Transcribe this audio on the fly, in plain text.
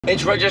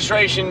It's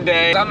registration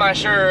day. I'm not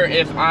sure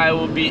if I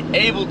will be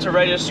able to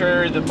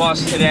register the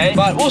bus today,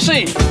 but we'll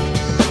see.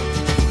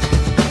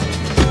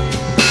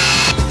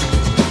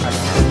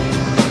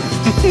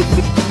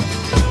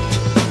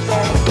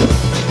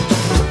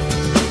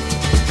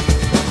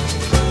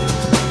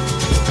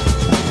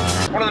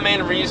 One of the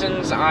main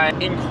reasons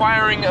I'm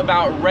inquiring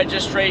about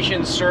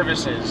registration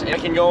services. I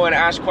can go and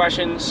ask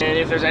questions, and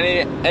if there's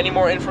any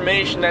more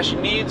information that she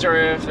needs, or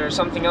if there's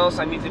something else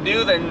I need to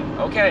do, then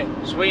okay,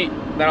 sweet,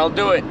 then I'll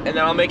do it, and then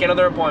I'll make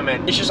another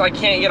appointment. It's just I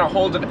can't get a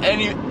hold of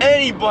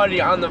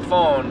anybody on the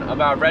phone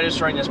about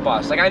registering this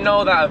bus. Like, I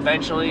know that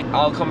eventually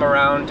I'll come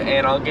around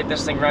and I'll get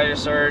this thing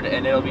registered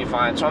and it'll be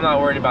fine, so I'm not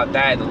worried about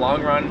that in the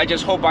long run. I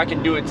just hope I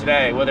can do it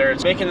today, whether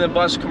it's making the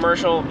bus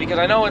commercial, because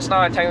I know it's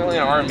not technically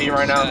an R&B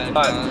right now,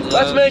 but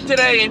let's make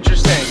today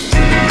interesting.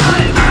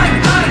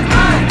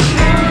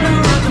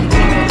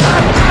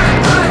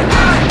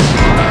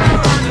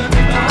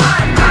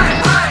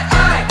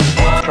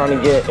 Trying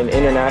to get an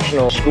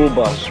international school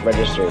bus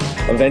registered.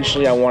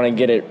 Eventually I want to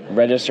get it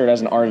registered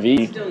as an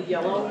RV. Still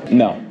yellow?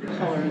 No.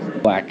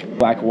 Black,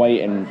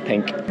 white, and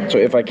pink. So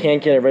if I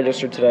can't get it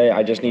registered today,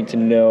 I just need to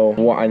know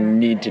what I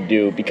need to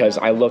do, because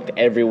I looked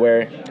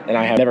everywhere and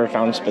I have never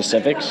found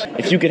specifics.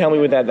 If you could help me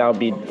with that, that would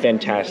be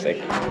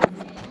fantastic.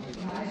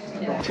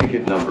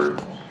 Ticket number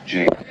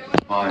J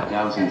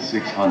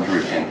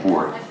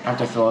 5604. I have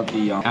to fill out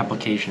the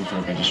application for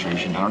the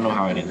registration. I don't know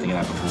how I didn't think of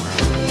that before.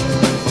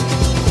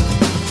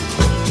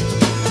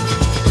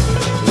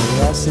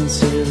 I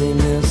sincerely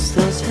miss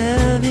those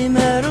heavy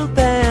metal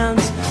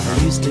bands I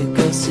used to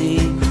go see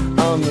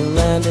on the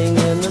landing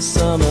in the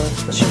summer.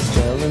 She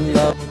fell in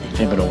love.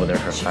 I've been over there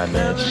for 5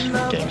 minutes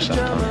getting stuff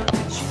done.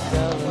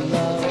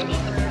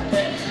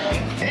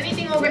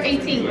 Anything over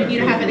 18, we need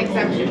to have an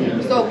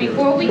exemption. So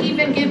before we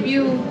even give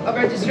you a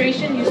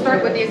registration, you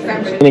start with the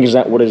exemption.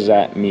 What does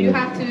that mean? You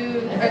have to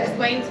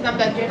explain to them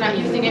that you're not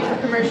using it for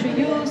commercial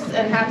use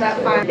and have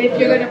that file. If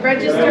you're going to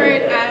register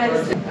it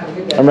as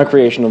a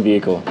recreational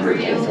vehicle.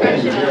 the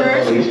inspection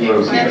first, then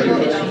we'll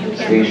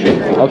issue you.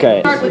 Okay.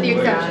 Start with the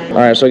exemption.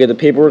 Alright, so I get the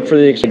paperwork for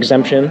the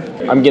exemption.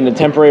 I'm getting a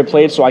temporary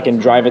plate so I can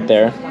drive it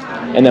there.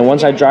 And then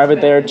once I drive it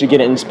there to get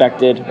it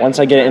inspected, once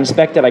I get it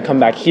inspected, I come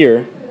back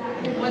here.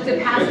 Once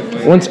it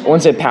passes.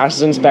 Once it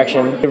passes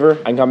inspection, I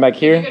can come back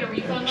here,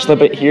 slip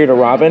it here to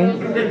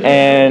Robin,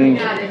 and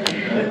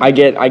I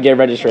get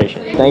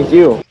registration. Thank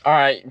you.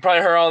 Alright, you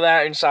probably heard all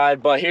that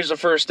inside, but here's the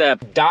first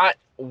step. Dot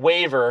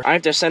waiver. I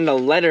have to send a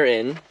letter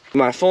in.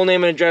 My full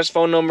name and address,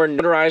 phone number,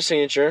 notarized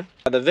signature,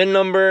 the VIN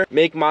number,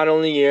 make, model,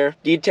 and the year,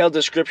 detailed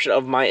description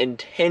of my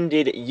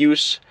intended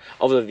use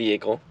of the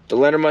vehicle. The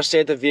letter must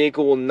state the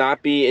vehicle will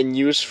not be in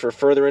use for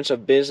furtherance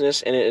of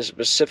business, and it is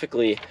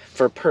specifically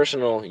for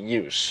personal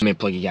use. Let me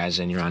plug you guys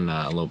in. You're on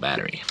a low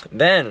battery.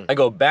 Then I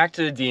go back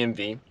to the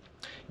DMV,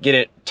 get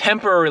it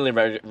temporarily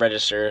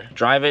registered,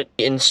 drive it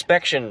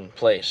inspection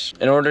place.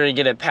 In order to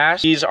get it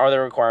passed, these are the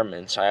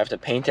requirements. I have to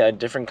paint it a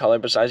different color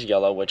besides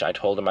yellow, which I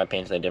told him I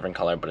painted a different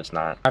color, but it's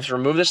not. I have to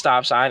remove the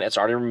stop sign. It's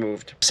already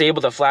removed.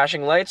 Disable the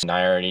flashing lights.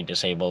 I already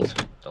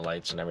disabled the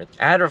lights and everything.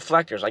 Add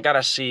reflectors. I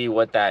gotta see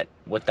what that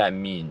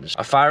means.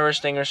 A fire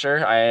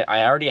extinguisher.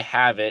 I already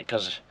have it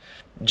because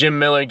Jim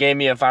Miller gave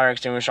me a fire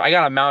extinguisher. I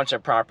gotta mount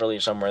it properly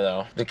somewhere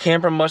though. The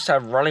camper must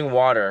have running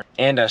water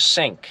and a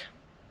sink.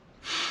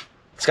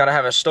 It's gotta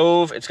have a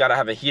stove, it's gotta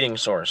have a heating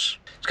source.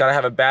 It's gotta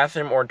have a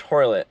bathroom or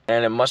toilet,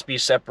 and it must be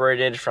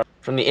separated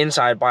from the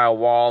inside by a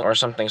wall or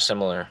something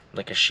similar,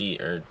 like a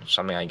sheet or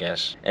something, I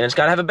guess. And it's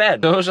gotta have a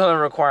bed. Those are the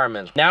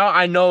requirements. Now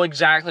I know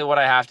exactly what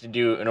I have to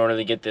do in order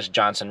to get this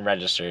Johnson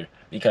registered,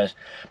 because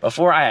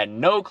before I had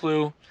no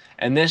clue,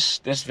 and this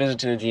visit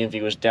to the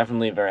DMV was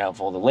definitely very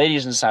helpful. The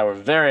ladies inside were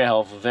very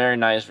helpful, very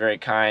nice, very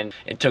kind.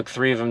 It took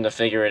 3 of them to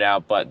figure it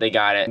out, but they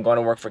got it. I'm going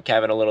to work for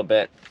Kevin a little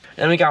bit.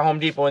 Then we got Home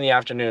Depot in the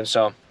afternoon,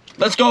 so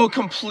let's go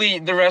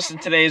complete the rest of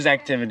today's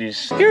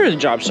activities. Here is the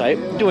job site,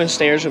 doing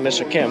stairs with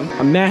Mr. Kim,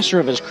 a master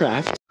of his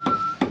craft.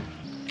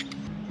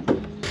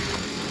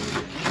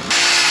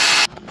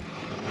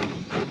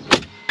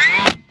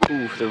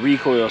 Ooh, the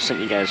recoil sent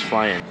you guys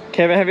flying.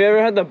 Kevin, have you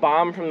ever had the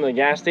bomb from the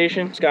gas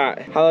station? It's got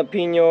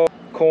jalapeno,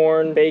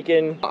 corn,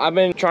 bacon. I've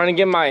been trying to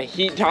get my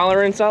heat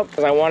tolerance up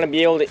because I want to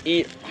be able to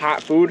eat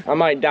hot food. I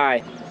might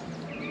die.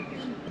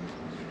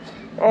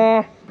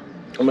 Oh,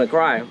 I'm gonna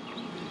cry.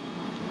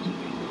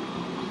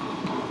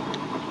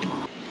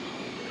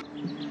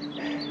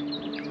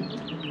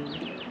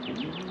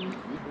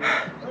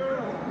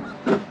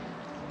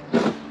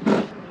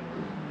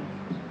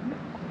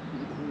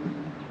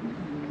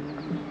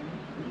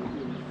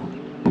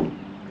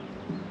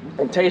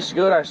 It tastes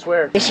good, I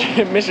swear.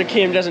 Mr.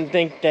 Kim doesn't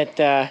think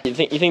that, you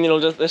think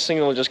this thing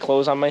will just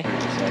close on me?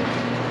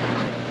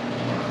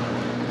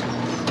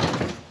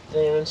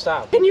 Didn't even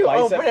stop. Can you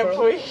open it,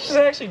 please? It's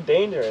actually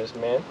dangerous,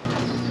 man.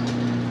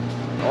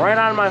 Right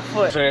on my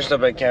foot. Finished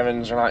up at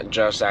Kevin's, or not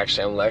just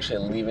actually, I'm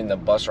actually leaving the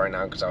bus right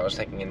now because I was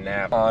taking a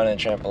nap on a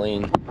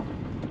trampoline.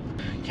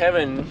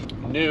 Kevin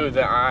knew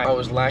that I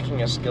was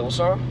lacking a skill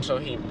saw, so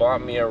he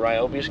bought me a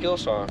Ryobi skill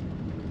saw.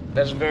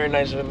 That's very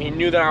nice of him. He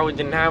knew that I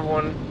didn't have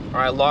one, or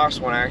I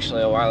lost one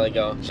actually a while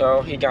ago.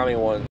 So he got me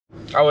one.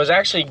 I was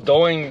actually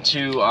going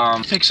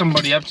to pick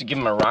somebody up to give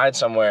him a ride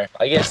somewhere.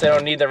 I guess they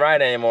don't need the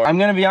ride anymore. I'm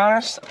gonna be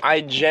honest,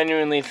 I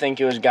genuinely think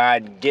it was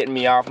God getting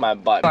me off my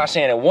butt. I'm not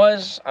saying it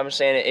was, I'm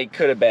saying it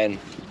could have been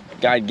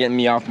God getting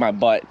me off my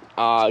butt.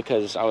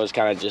 Because I was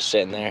kind of just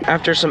sitting there.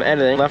 After some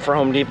editing, left for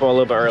Home Depot a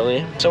little bit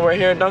early. So we're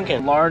here at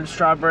Dunkin'. Large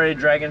strawberry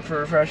dragon fruit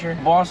refresher.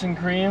 Boston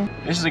cream.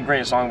 This is a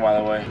great song, by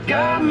the way.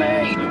 God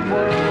made the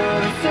world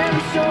a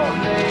short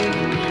day.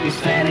 He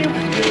said it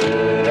was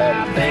good,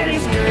 I bet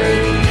it's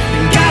great.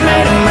 God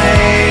made a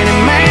man,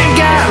 and man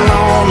got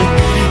lonely.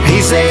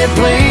 He said,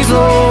 please,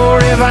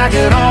 Lord, if I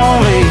could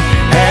only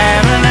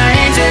have an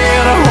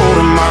angel to hold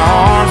in my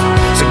arms.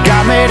 So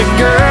God made a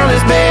girl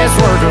his best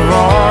work of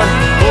art.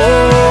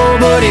 Oh,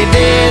 but he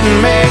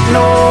didn't make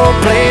no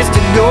place to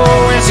go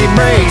when she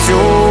breaks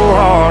your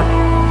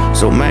heart.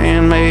 So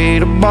man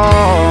made a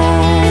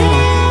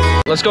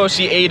ball. Let's go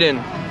see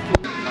Aiden.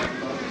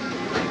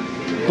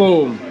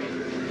 Boom.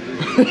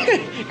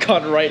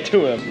 Cut right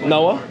to him.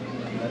 Noah,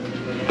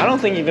 I don't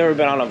think you've ever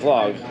been on a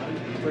vlog.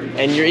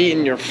 And you're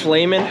eating your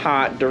flaming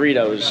hot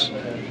Doritos.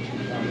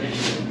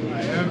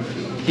 I am.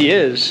 He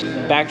is.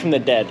 Back from the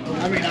dead.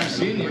 I mean, I've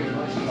seen you.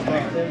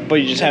 But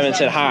you just haven't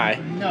said hi.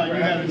 No, you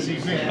haven't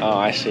seen me. Oh,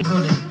 I see.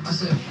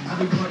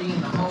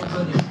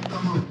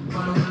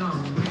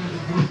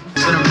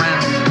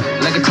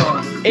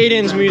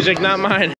 Aiden's music, not mine.